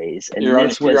anyways. And you're on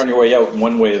your way out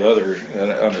one way or the other.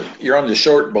 You're on the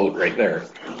short boat right there.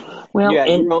 Well,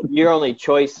 your only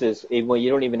choice is, well, you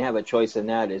don't even have a choice in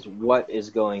that, is what is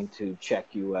going to check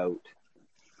you out.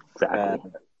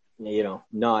 Exactly.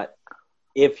 Not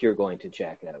if you're going to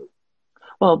check out.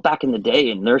 Well, back in the day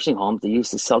in nursing homes, they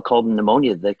used to call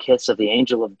pneumonia the kiss of the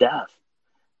angel of death.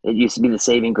 It used to be the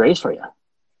saving grace for you.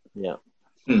 Yeah.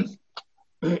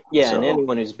 Yeah, and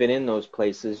anyone who's been in those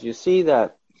places, you see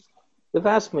that the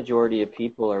vast majority of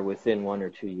people are within 1 or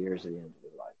 2 years of the end of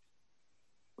their life.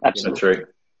 Absolutely. That's right.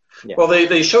 Yeah. Well,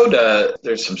 they showed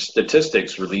there's some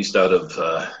statistics released out of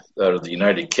the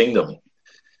United Kingdom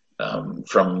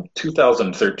from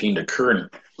 2013 to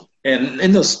current, and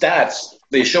in those stats,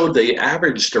 they showed they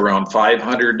averaged around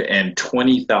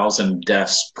 520,000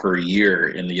 deaths per year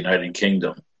in the United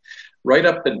Kingdom, right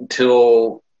up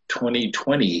until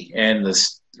 2020. And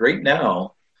right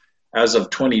now, as of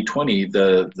 2020,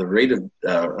 the rate of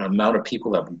amount of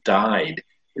people that have died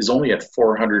is only at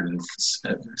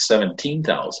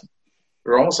 417,000.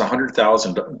 There are almost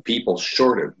 100,000 people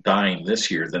short of dying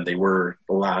this year than they were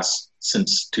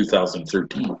since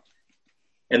 2013.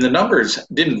 And the numbers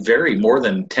didn't vary more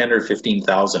than 10 or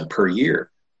 15,000 per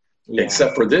year,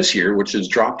 except for this year, which has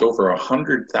dropped over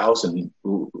 100,000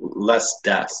 less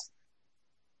deaths.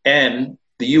 And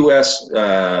the U.S.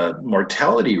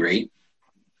 Mortality rate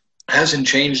hasn't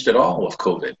changed at all with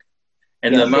COVID.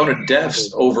 And the amount of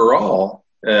deaths overall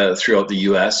throughout the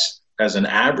U.S. as an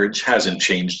average hasn't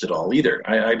changed at all either.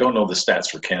 I don't know the stats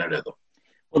for Canada, though.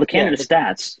 Well, the Canada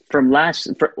stats from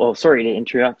sorry to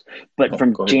interrupt, but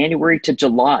from January to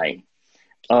July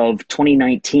of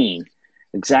 2019,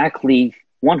 exactly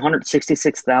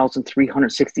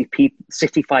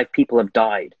 166,365 people have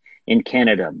died in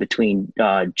Canada between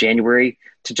January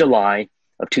to July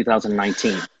of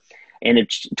 2019. And in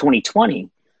 2020,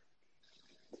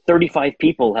 35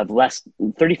 less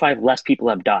people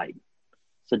have died.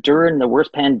 So during the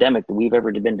worst pandemic that we've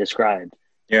ever been described,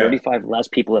 35 less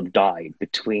people have died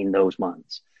between those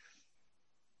months.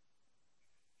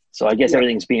 So I guess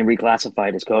everything's being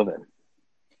reclassified as COVID.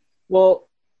 Well,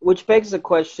 which begs the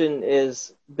question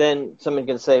is, then someone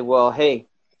can say, well, hey,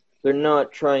 they're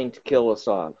not trying to kill us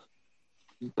off.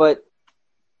 But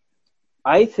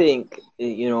I think,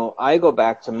 I go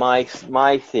back to my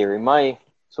theory, my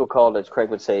so-called, as Craig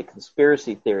would say,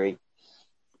 conspiracy theory,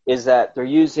 is that they're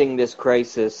using this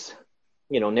crisis.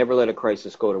 Never let a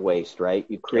crisis go to waste, right?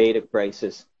 You create a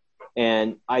crisis.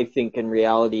 And I think in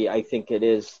reality, it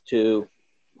is to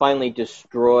finally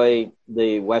destroy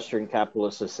the Western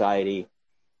capitalist society.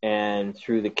 And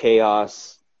through the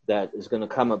chaos that is going to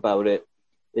come about it,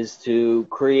 is to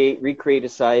recreate a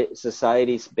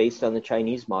society based on the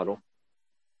Chinese model.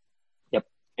 Yep.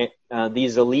 And,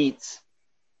 these elites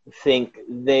think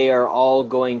they are all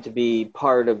going to be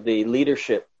part of the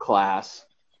leadership class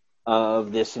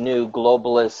of this new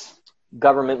globalist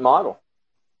government model.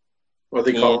 What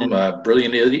do they call them?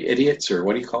 Brilliant idiots, or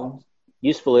what do you call them?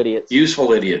 Useful idiots.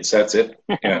 Useful idiots, that's it.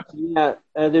 Yeah.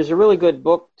 There's a really good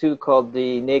book, too, called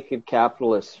The Naked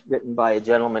Capitalist, written by a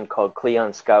gentleman called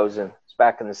Cleon Skousen. It's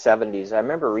back in the 70s. I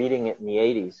remember reading it in the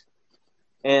 80s.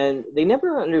 And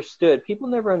people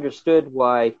never understood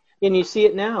why, and you see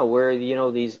it now, where,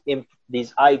 these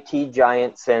IT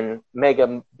giants and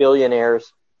mega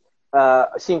billionaires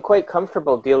seem quite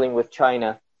comfortable dealing with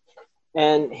China.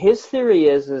 And his theory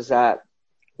is that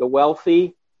the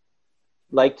wealthy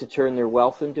like to turn their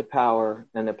wealth into power,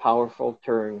 and the powerful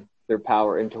turn their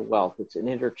power into wealth. It's an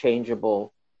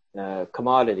interchangeable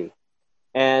commodity.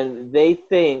 And they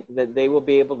think that they will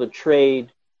be able to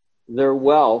trade their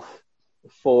wealth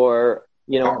for,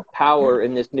 power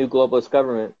in this new globalist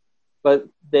government. But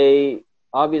they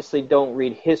obviously don't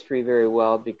read history very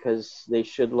well, because they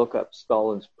should look up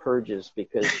Stalin's purges,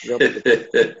 because they'll be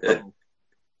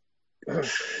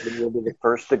the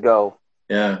first to go.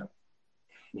 Yeah.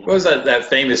 What was that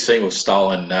famous thing with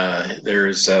Stalin?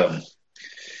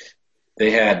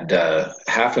 They had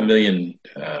 500,000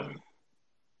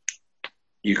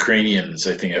 Ukrainians,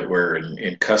 I think, were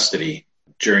in custody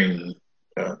during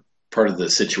part of the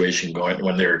situation going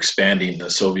when they were expanding the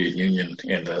Soviet Union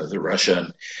and the Russia.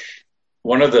 And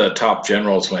one of the top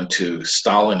generals went to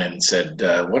Stalin and said,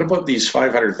 "What about these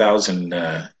 500,000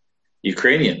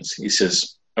 Ukrainians?" He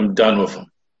says, "I'm done with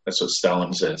them." That's what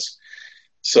Stalin says.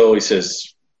 So he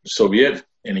says, "So be it,"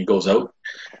 and he goes out.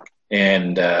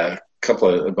 And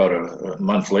about a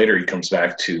month later, he comes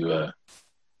back to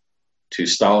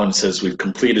Stalin and says, "We've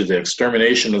completed the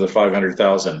extermination of the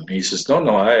 500,000." He says,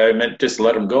 "No, I meant just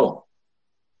let them go."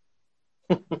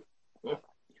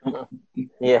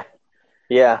 Yeah.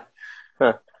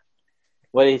 Huh.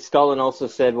 Stalin also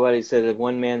said, he said that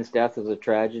one man's death is a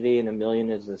tragedy and a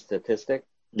million is a statistic.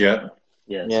 Yeah.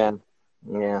 Yes. Yeah.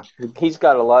 He's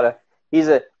got a lot of. He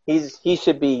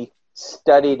should be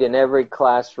studied in every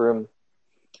classroom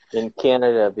in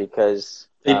Canada, because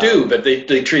they do, but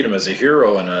they treat him as a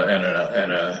hero and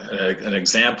an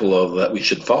example of that we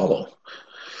should follow.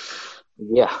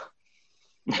 Yeah.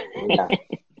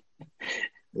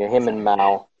 Him and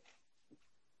Mao.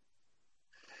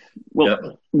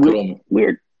 Well,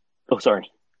 weird. Oh,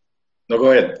 sorry. No,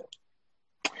 go ahead.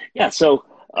 Yeah, so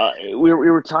we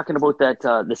were talking about that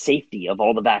the safety of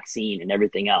all the vaccine and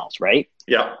everything else, right?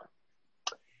 Yeah.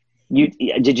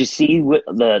 Did you see what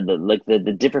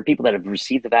the different people that have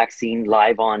received the vaccine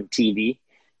live on TV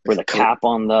where the cap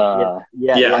on the on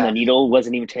the needle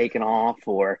wasn't even taken off,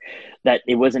 or that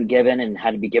it wasn't given and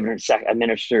had to be given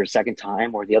administered a second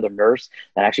time, or the other nurse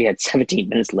that actually had 17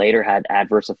 minutes later had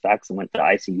adverse effects and went to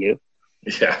ICU.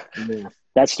 Yeah.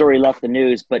 That story left the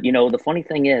news. But, the funny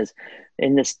thing is,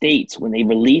 in the States, when they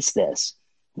released this,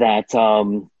 that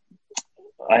I'm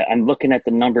looking at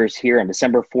the numbers here on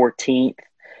December 14th,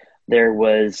 there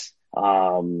was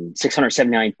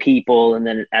 679 people, and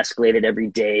then it escalated every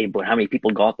day, but how many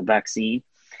people got the vaccine?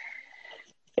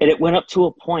 And it went up to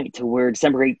a point to where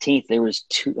December 18th, there was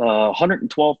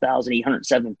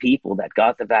 112,807 people that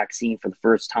got the vaccine for the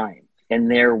first time.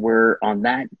 And there were, on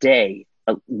that day,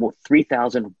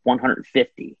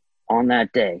 3,150 on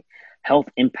that day, health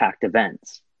impact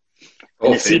events.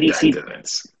 And the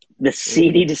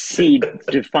CDC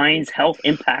defines health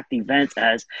impact events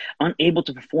as unable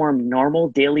to perform normal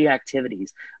daily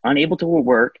activities, unable to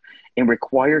work, and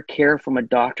require care from a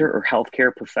doctor or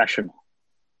healthcare professional.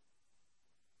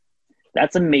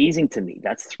 That's amazing to me.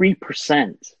 That's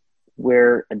 3%,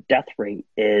 where a death rate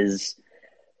is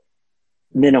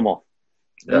minimal.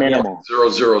 Minimal.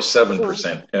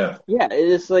 0.007%. Yeah. Yeah,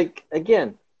 it's like,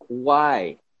 again,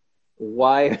 why?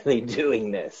 Why are they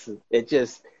doing this? It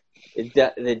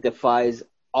defies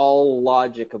all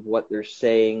logic of what they're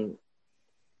saying.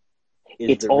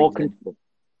 It's all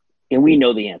and we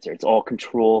know the answer. It's all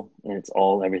control, and it's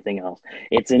all everything else.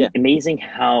 It's amazing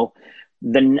how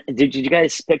did you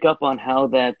guys pick up on how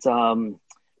that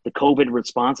the COVID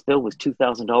response bill was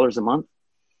 $2,000 a month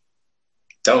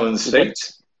down in the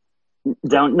States?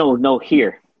 No,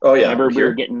 here. Oh yeah, remember we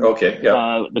were getting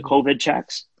the COVID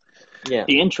checks. Yeah.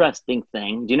 The interesting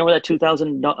thing, do you know where that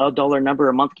 $2,000 number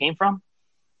a month came from?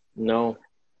 No.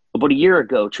 About a year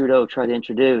ago, Trudeau tried to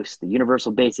introduce the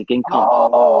universal basic income.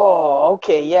 Oh,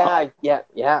 okay, yeah.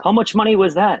 How much money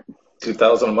was that?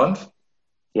 $2,000 a month.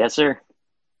 Yes, sir.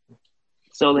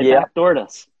 So they backdoored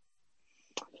us.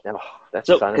 Oh, that's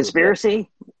so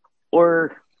conspiracy,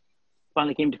 or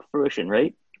finally came to fruition,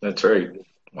 right? That's right.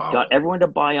 Wow. Got everyone to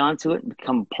buy onto it and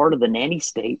become part of the nanny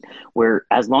state, where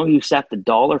as long as you accept the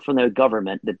dollar from the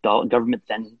government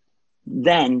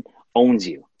then owns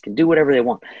you. Can do whatever they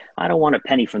want. I don't want a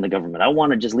penny from the government. I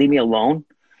want to just leave me alone.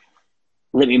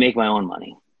 Let me make my own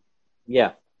money.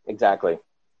 Yeah, exactly.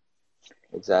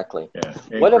 Yeah,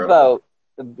 what incredible. about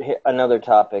another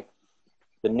topic?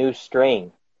 The new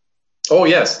strain. Oh,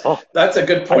 yes. That's a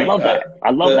good point. I love that.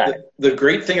 that. The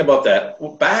great thing about that,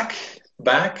 back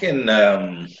in,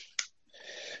 I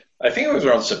think it was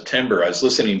around September, I was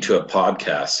listening to a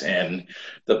podcast, and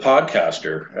the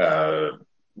podcaster,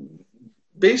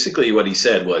 basically what he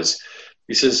said was,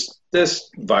 he says, this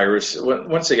virus,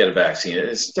 once they get a vaccine,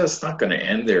 it's just not going to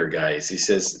end there, guys. He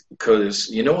says, because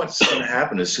you know what's going to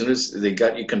happen as soon as they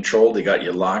got you controlled, they got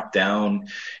you locked down,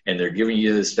 and they're giving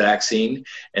you this vaccine,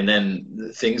 and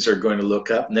then things are going to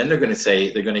look up, and then they're going to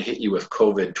say they're going to hit you with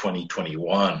COVID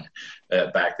 2021.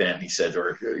 Back then, he said,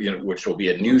 or which will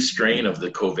be a new strain of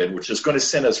the COVID, which is going to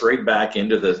send us right back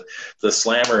into the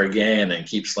slammer again, and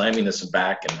keep slamming us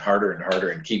back and harder,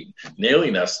 and keep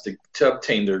nailing us to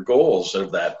obtain their goals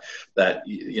of that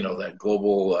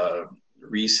global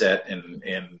reset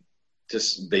and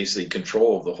just basically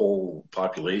control of the whole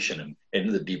population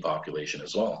and the depopulation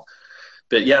as well.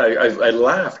 But yeah, I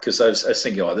laughed because I was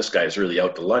thinking, oh, this guy's really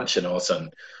out to lunch, and all of a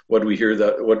sudden, what do we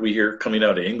hear coming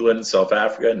out of England, South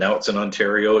Africa? Now it's in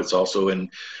Ontario. It's also in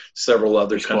several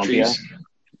other countries.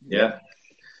 Yeah.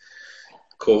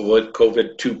 COVID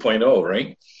 2.0,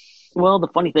 right? Well, the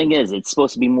funny thing is, it's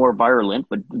supposed to be more virulent,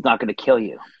 but it's not going to kill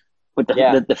you. But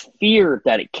the fear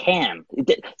that it can.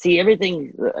 See,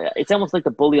 everything, it's almost like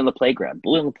the bully on the playground.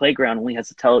 Bully on the playground only has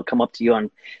to come up to you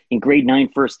in grade 9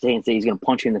 first day and say he's going to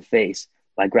punch you in the face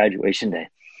by graduation day.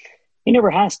 He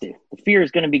never has to. The fear is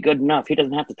going to be good enough. He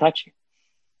doesn't have to touch you.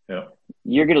 Yeah.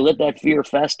 You're going to let that fear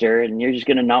fester, and you're just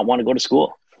going to not want to go to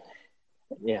school.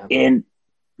 Yeah. And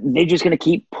they're just going to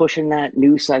keep pushing that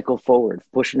news cycle forward,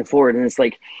 pushing it forward. And it's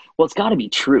like, well, it's got to be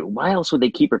true. Why else would they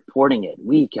keep reporting it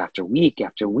week after week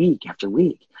after week after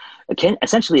week? Again,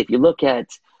 essentially, if you look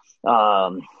at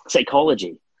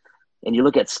psychology and you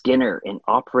look at Skinner and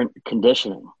operant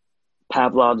conditioning,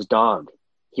 Pavlov's dog,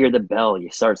 hear the bell,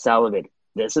 you start salivating.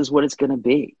 This is what it's going to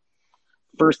be.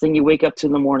 First thing you wake up to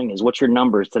in the morning is, what's your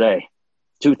numbers today?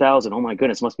 2,000. Oh my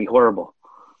goodness, must be horrible.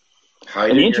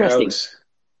 Hide in your house.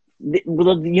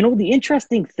 The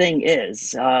interesting thing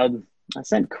is, I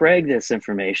sent Craig this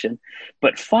information,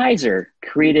 but Pfizer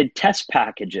created test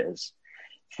packages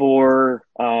for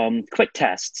quick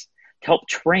tests to help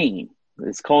train.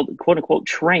 It's called, quote unquote,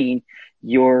 train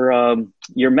your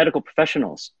medical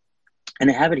professionals. And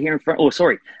they have it here in front. Oh,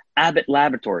 sorry, Abbott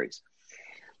Laboratories.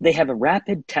 they have a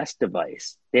rapid test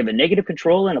device. They have a negative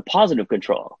control and a positive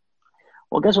control.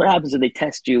 Well, guess what happens if they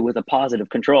test you with a positive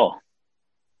control?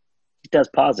 It does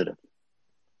positive.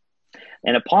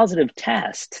 And a positive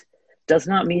test does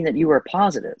not mean that you are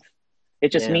positive.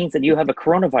 It just means that you have a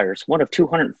coronavirus, one of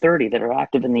 230 that are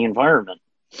active in the environment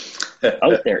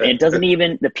out there. And it doesn't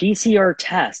even, the PCR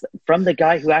test from the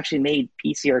guy who actually made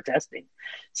PCR testing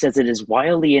says it is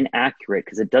wildly inaccurate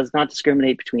because it does not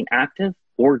discriminate between active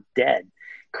or dead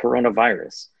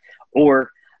coronavirus.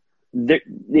 Or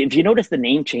if you notice the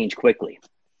name change quickly,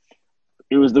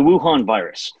 it was the Wuhan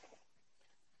virus.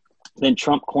 Then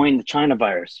Trump coined the China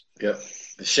virus. Yeah,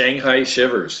 the Shanghai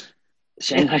shivers.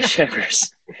 Shanghai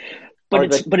shivers. But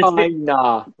it's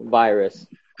China virus.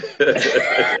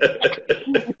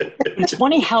 It's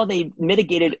funny how they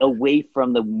mitigated away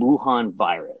from the Wuhan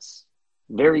virus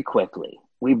very quickly.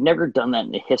 We've never done that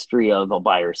in the history of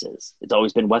viruses. It's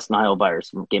always been West Nile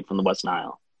virus, came from the West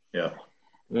Nile. Yeah.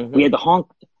 Mm-hmm. We had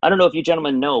I don't know if you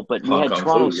gentlemen know, but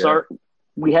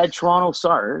we had Toronto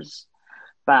SARS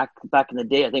back in the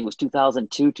day. I think it was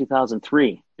 2002,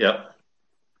 2003. Yeah.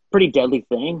 Pretty deadly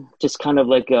thing. Just kind of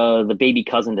like the baby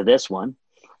cousin to this one,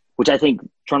 which I think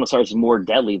Toronto SARS is more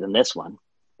deadly than this one.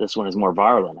 This one is more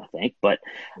virulent, I think. But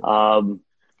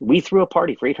we threw a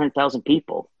party for 800,000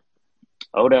 people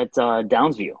out at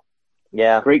Downsview.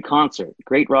 Yeah. Great concert,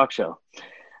 great rock show.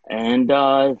 And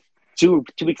 2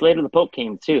 weeks later, the Pope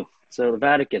came too. So the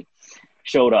Vatican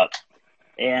showed up.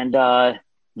 And the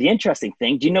interesting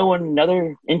thing, do you know when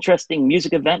another interesting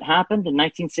music event happened in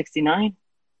 1969?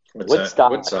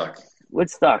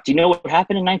 Woodstock. Do you know what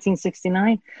happened in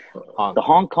 1969? The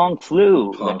Hong Kong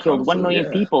flu that killed 1 million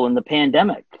people in the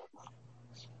pandemic.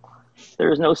 There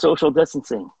was no social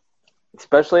distancing.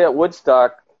 Especially at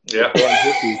Woodstock. Yeah.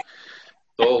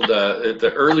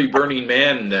 The early Burning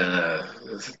Man.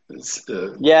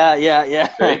 Yeah.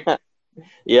 Right?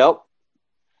 Yep.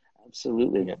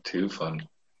 Absolutely. Yeah. Too fun.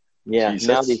 Yeah. Jesus.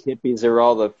 Now these hippies are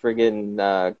all the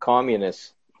friggin'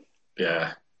 communists.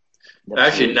 Yeah.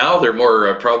 Actually, now they're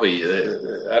more probably,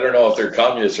 I don't know if they're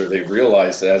communists or they've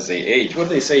realized that as they age. What do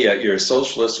they say? You're a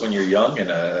socialist when you're young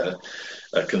and a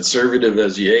conservative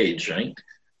as you age, right?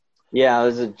 Yeah,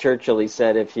 as Churchill, he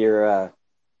said, if you're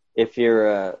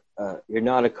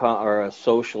not a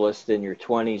socialist in your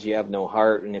 20s, you have no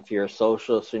heart, and if you're a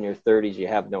socialist in your 30s, you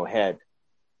have no head.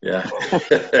 Yeah.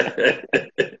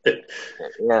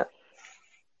 Yeah.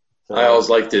 I always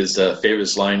liked his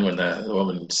famous line when the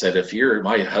woman said, "If you're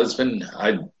my husband,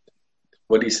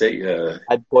 what do you say?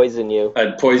 I'd poison you."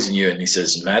 I'd poison you. And he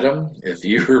says, "Madam, if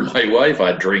you were my wife,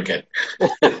 I'd drink it."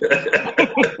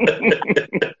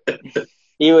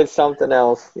 He was something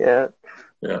else. Yeah.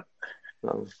 Yeah.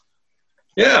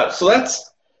 Yeah. So that's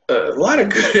a lot of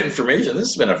good information.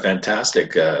 This has been a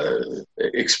fantastic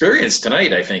experience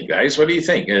tonight, I think, guys. What do you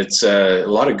think? It's a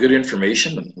lot of good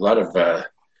information, a lot of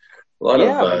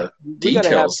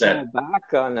details that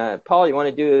back on Paul. You want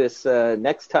to do this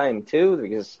next time too,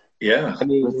 because I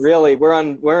mean, really, we're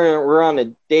on a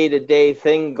day-to-day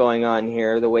thing going on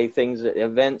here. The way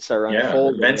events are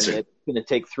unfolding, and it's going to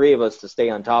take 3 of us to stay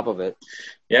on top of it.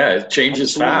 Yeah, it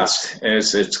changes fast, and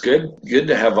it's good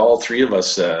to have all 3 of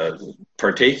us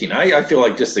partaking. I feel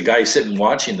like just the guy sitting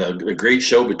watching the great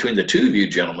show between the 2 of you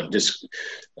gentlemen, just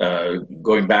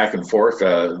going back and forth,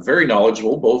 very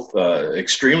knowledgeable, both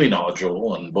extremely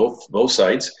knowledgeable on both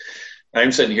sides.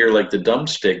 I'm sitting here like the dumb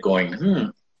stick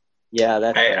going, Yeah,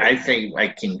 that's I think I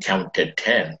can count to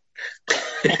 10.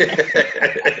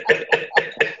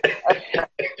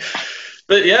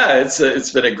 But yeah,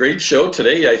 it's been a great show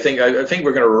today. I think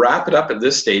we're going to wrap it up at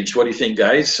this stage. What do you think,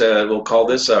 guys? We'll call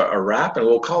this a wrap, and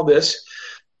we'll call this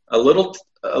a little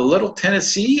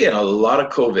Tennessee and a lot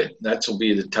of COVID. That will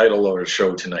be the title of our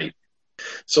show tonight.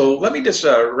 So let me just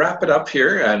wrap it up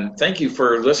here, and thank you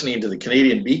for listening to the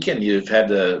Canadian Beacon. You've had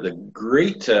the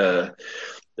great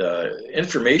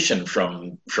information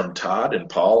from Todd and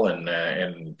Paul and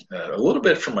a little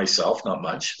bit from myself, not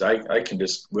much. I can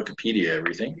just Wikipedia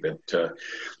everything, but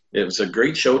it was a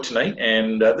great show tonight,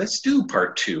 and let's do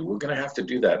part 2. We're going to have to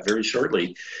do that very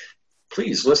shortly.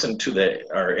 Please listen to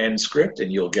our end script,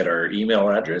 and you'll get our email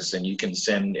address, and you can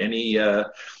send any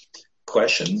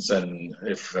questions, and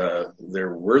if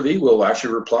they're worthy, we'll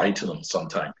actually reply to them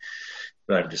sometime.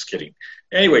 But I'm just kidding.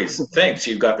 Anyways, thanks.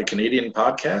 You've got the Canadian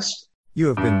Podcast. You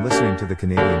have been listening to the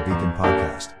Canadian Beacon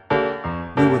Podcast.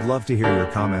 We would love to hear your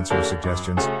comments or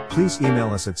suggestions. Please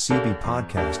email us at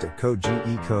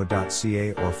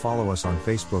cbpodcast@cogeco.ca or follow us on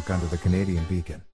Facebook under the Canadian Beacon.